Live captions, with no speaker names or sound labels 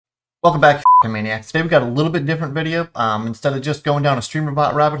Welcome back, Maniacs. Today we got a little bit different video. Instead of just going down a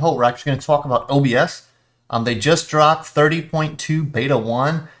StreamerBot rabbit hole, we're actually going to talk about OBS. They just dropped 30.2 Beta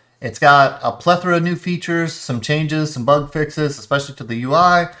 1. It's got a plethora of new features, some changes, some bug fixes, especially to the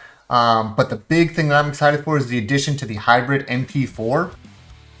UI. But the big thing that I'm excited for is the addition to the hybrid MP4.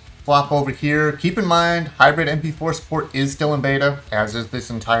 Flop over here. Keep in mind, hybrid MP4 support is still in beta, as is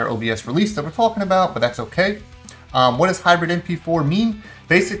this entire OBS release that we're talking about, but that's okay. What does hybrid MP4 mean?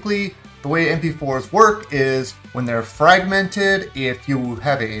 Basically, the way MP4s work is when they're fragmented, if you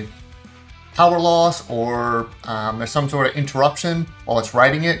have a power loss or there's some sort of interruption while it's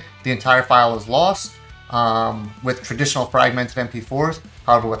writing it, the entire file is lost with traditional fragmented MP4s.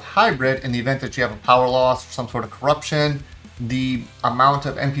 However, with hybrid, in the event that you have a power loss or some sort of corruption, the amount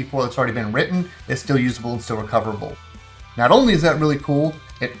of MP4 that's already been written is still usable and still recoverable. Not only is that really cool,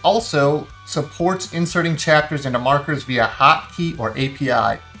 it also supports inserting chapters into markers via hotkey or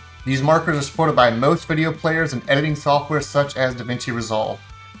API. These markers are supported by most video players and editing software such as DaVinci Resolve.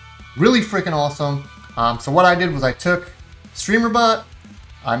 Really freaking awesome. So what I did was I took StreamerBot,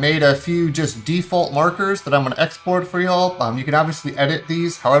 I made a few just default markers that I'm going to export for y'all. You can obviously edit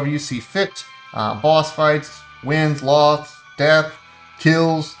these however you see fit. Boss fights, wins, loss, death,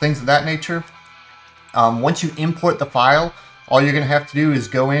 kills, things of that nature. Once you import the file, all you're going to have to do is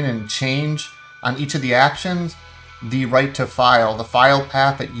go in and change on each of the actions the right to file, the file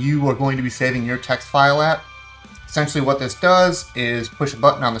path that you are going to be saving your text file at. Essentially what this does is push a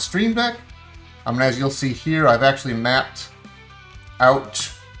button on the Stream Deck. As you'll see here, I've actually mapped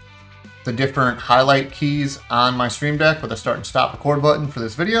out the different highlight keys on my Stream Deck with a start and stop record button for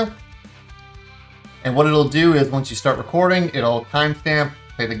this video. And what it'll do is once you start recording, it'll timestamp,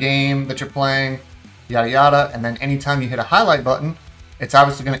 say the game that you're playing, yada yada, and then anytime you hit a highlight button, it's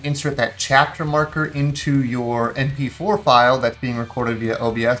obviously going to insert that chapter marker into your MP4 file that's being recorded via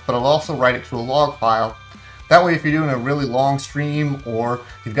OBS, but it'll also write it to a log file. That way, if you're doing a really long stream or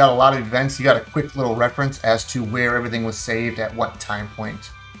you've got a lot of events, you got a quick little reference as to where everything was saved at what time point.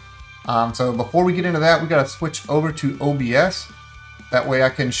 So before we get into that, we got to switch over to OBS. That way I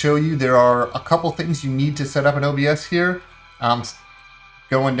can show you there are a couple things you need to set up in OBS here.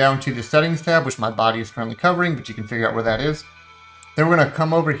 Going down to the settings tab, which my body is currently covering, but you can figure out where that is. Then we're going to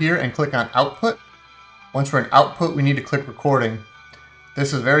come over here and click on output. Once we're in output, we need to click recording.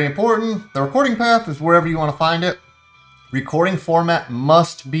 This is very important. The recording path is wherever you want to find it. Recording format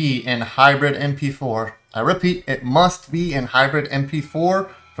must be in hybrid MP4. I repeat, it must be in hybrid MP4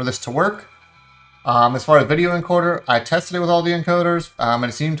 for this to work. As far as video encoder, I tested it with all the encoders, and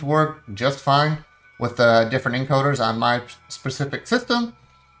it seemed to work just fine with the different encoders on my specific system.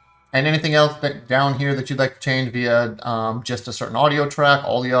 And anything else down here that you'd like to change via just a certain audio track,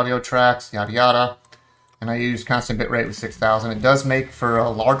 all the audio tracks, yada yada. And I use constant bitrate with 6000. It does make for a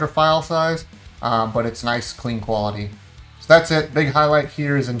larger file size, but it's nice, clean quality. So that's it. Big highlight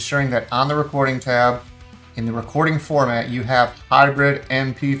here is ensuring that on the recording tab, in the recording format, you have hybrid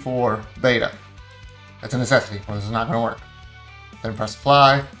MP4 beta. That's a necessity, or this is not going to work. Then press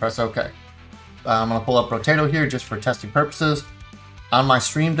apply, press OK. I'm going to pull up Rotato here just for testing purposes. On my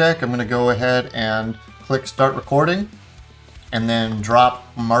Stream Deck, I'm going to go ahead and click Start Recording, and then drop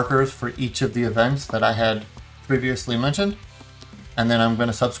markers for each of the events that I had previously mentioned. And then I'm going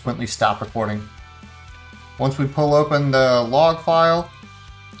to subsequently stop recording. Once we pull open the log file,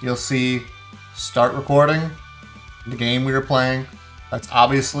 you'll see Start Recording, the game we were playing. That's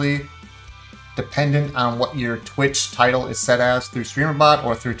obviously dependent on what your Twitch title is set as through StreamerBot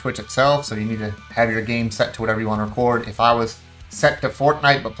or through Twitch itself, so you need to have your game set to whatever you want to record. If I was set to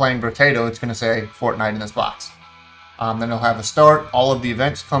Fortnite but playing Rotato, it's going to say Fortnite in this box. Then it'll have a start. All of the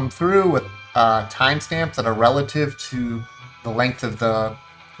events come through with timestamps that are relative to the length of the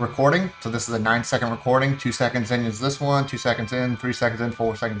recording. So this is a 9-second recording. 2 seconds in is this one, 2 seconds in, 3 seconds in,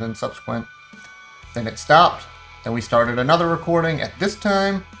 4 seconds in, subsequent. Then it stopped. Then we started another recording. At this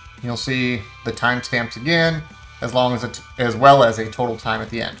time, you'll see the timestamps again, as well as a total time at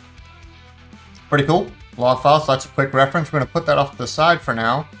the end. Pretty cool. Log file, so that's a quick reference. We're going to put that off to the side for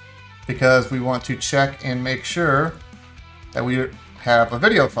now because we want to check and make sure that we have a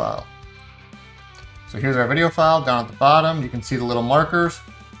video file. So here's our video file down at the bottom. You can see the little markers.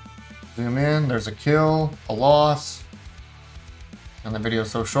 Zoom in, there's a kill, a loss, and the video is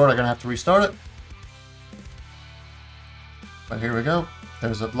so short I'm going to have to restart it. But here we go.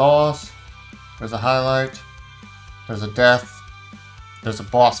 There's a loss, there's a highlight, there's a death, there's a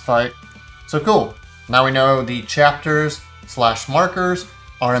boss fight. So cool. Now we know the chapters / markers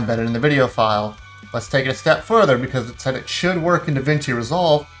are embedded in the video file. Let's take it a step further because it said it should work in DaVinci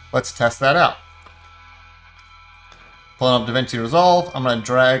Resolve. Let's test that out. Pulling up DaVinci Resolve, I'm going to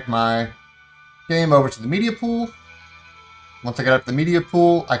drag my game over to the media pool. Once I get up the media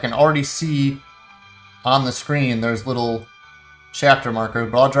pool, I can already see on the screen there's little chapter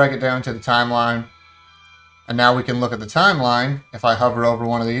markers, but I'll drag it down to the timeline. And now we can look at the timeline. If I hover over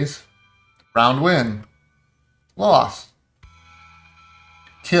one of these, round win, loss,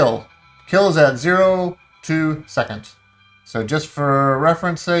 kill. Kill is at 0.2 seconds. So just for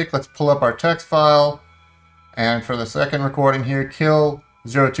reference sake, let's pull up our text file. And for the second recording here, kill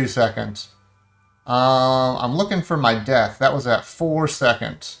 0.2 seconds. I'm looking for my death. That was at 4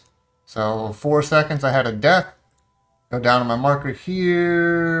 seconds. So 4 seconds, I had a death. Go down to my marker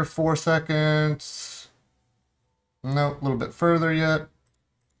here, 4 seconds. No, a little bit further yet.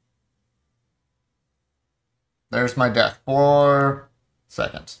 There's my death, 4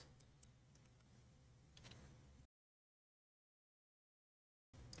 seconds.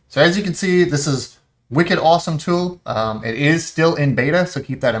 So as you can see, this is wicked awesome tool. It is still in beta, so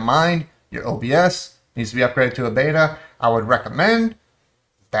keep that in mind. Your OBS needs to be upgraded to a beta. I would recommend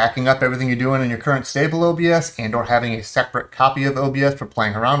backing up everything you're doing in your current stable OBS and or having a separate copy of OBS for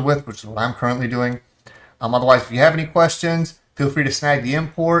playing around with, which is what I'm currently doing. Otherwise, if you have any questions, feel free to snag the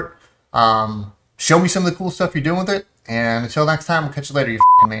import. Show me some of the cool stuff you're doing with it. And until next time, we'll catch you later, you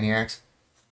f***ing maniacs.